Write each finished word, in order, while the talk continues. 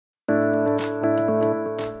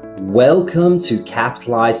Welcome to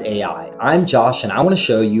Capitalise.ai. I'm Josh and I want to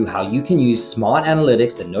show you how you can use smart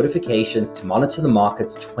analytics and notifications to monitor the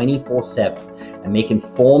markets 24/7 and make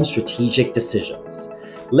informed strategic decisions.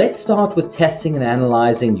 Let's start with testing and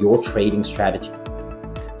analyzing your trading strategy.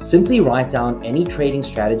 Simply write down any trading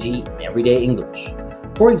strategy in everyday English.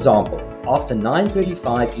 For example, after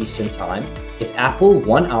 9:35 Eastern Time, if Apple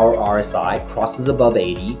 1-hour RSI crosses above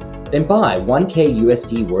 80, then buy 1K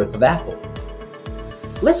USD worth of Apple.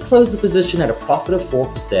 Let's close the position at a profit of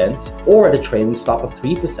 4% or at a trailing stop of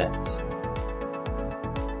 3%.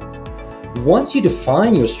 Once you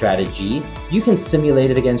define your strategy, you can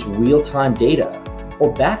simulate it against real-time data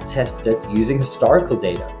or backtest it using historical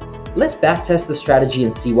data. Let's backtest the strategy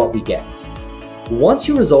and see what we get. Once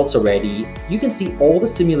your results are ready, you can see all the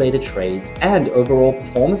simulated trades and overall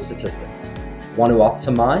performance statistics. Want to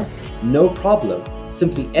optimize? No problem.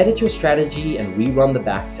 Simply edit your strategy and rerun the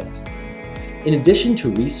backtest. In addition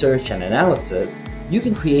to research and analysis, you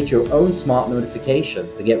can create your own smart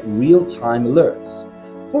notifications to get real-time alerts.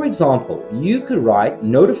 For example, you could write,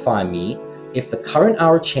 "Notify me if the current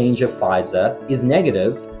hour change of Pfizer is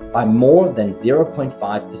negative by more than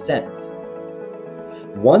 0.5%.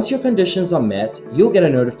 Once your conditions are met, you'll get a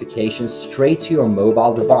notification straight to your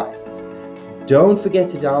mobile device. Don't forget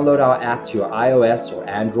to download our app to your iOS or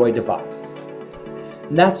Android device.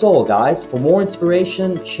 And that's all, guys. For more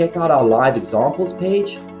inspiration, check out our live examples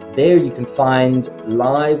page. There you can find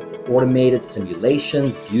live automated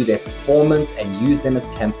simulations, view their performance, and use them as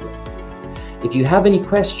templates. If you have any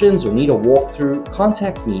questions or need a walkthrough,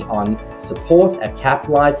 contact me on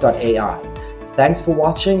support@Capitalise.ai. Thanks for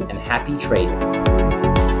watching and happy trading.